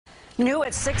New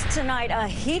at 6 tonight, a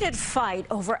heated fight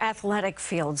over athletic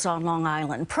fields on Long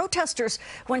Island. Protesters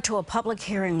went to a public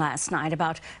hearing last night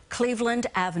about Cleveland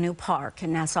Avenue Park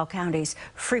in Nassau County's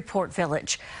Freeport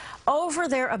Village. Over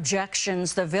their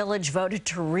objections, the village voted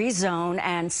to rezone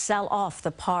and sell off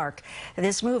the park.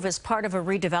 This move is part of a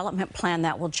redevelopment plan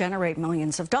that will generate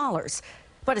millions of dollars.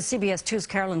 But as CBS 2's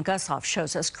Carolyn Gusoff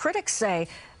shows us, critics say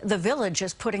the village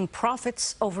is putting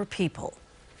profits over people.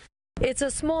 It's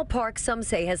a small park some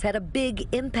say has had a big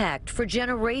impact for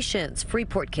generations.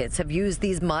 Freeport kids have used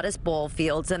these modest ball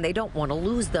fields and they don't want to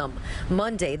lose them.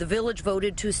 Monday, the village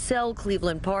voted to sell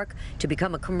Cleveland Park to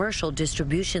become a commercial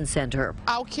distribution center.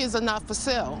 Our kids are not for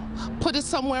sale. Put it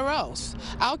somewhere else.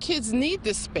 Our kids need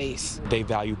this space. They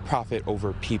value profit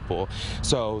over people.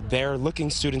 So they're looking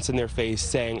students in their face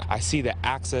saying, I see the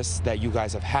access that you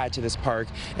guys have had to this park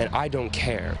and I don't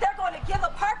care. They're going to give a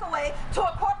park away to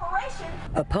a corporation.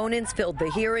 Opponents filled the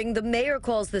hearing. The mayor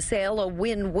calls the sale a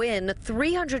win-win,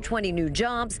 320 new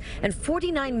jobs and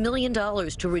 $49 million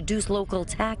to reduce local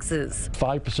taxes.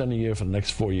 5% a year for the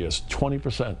next 4 years,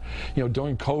 20%. You know,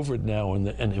 during COVID now and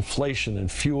inflation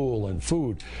and fuel and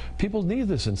food, people need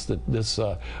this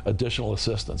additional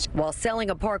assistance. While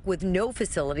selling a park with no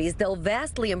facilities, they'll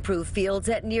vastly improve fields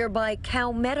at nearby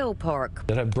Cow Meadow Park.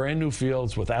 That have brand new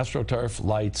fields with AstroTurf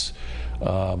lights,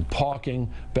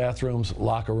 parking, bathrooms,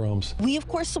 locker rooms. We of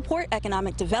course support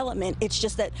economic development. It's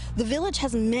just that the village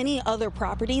has many other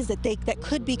properties that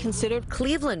could be considered.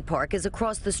 Cleveland Park is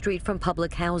across the street from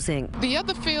public housing. The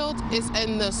other field is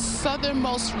in the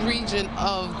southernmost region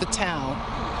of the town,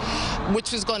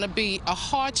 which is going to be a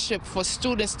hardship for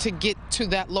students to get to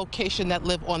that location that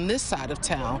live on this side of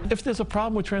town. If there's a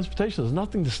problem with transportation, there's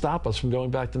nothing to stop us from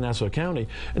going back to Nassau County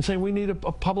and saying we need a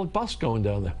public bus going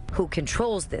down there. Who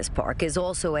controls this park is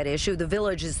also at issue. The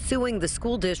village is suing the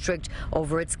school district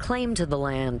over its claim to the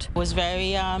land. It was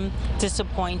very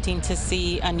disappointing to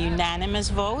see a unanimous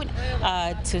vote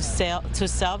to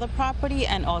sell the property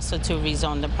and also to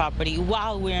rezone the property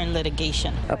while we're in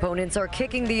litigation. Opponents are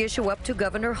kicking the issue up to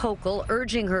Governor Hochul,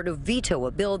 urging her to veto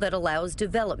a bill that allows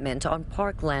development on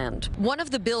parkland. One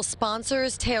of the bill's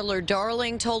sponsors, Taylor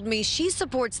Darling, told me she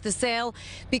supports the sale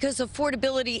because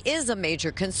affordability is a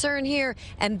major concern here,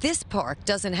 and this park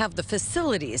doesn't have the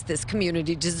facilities this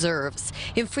community deserves.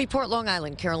 In Freeport, Long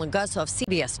Island, Carolyn Gusoff,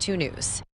 CBS 2 News.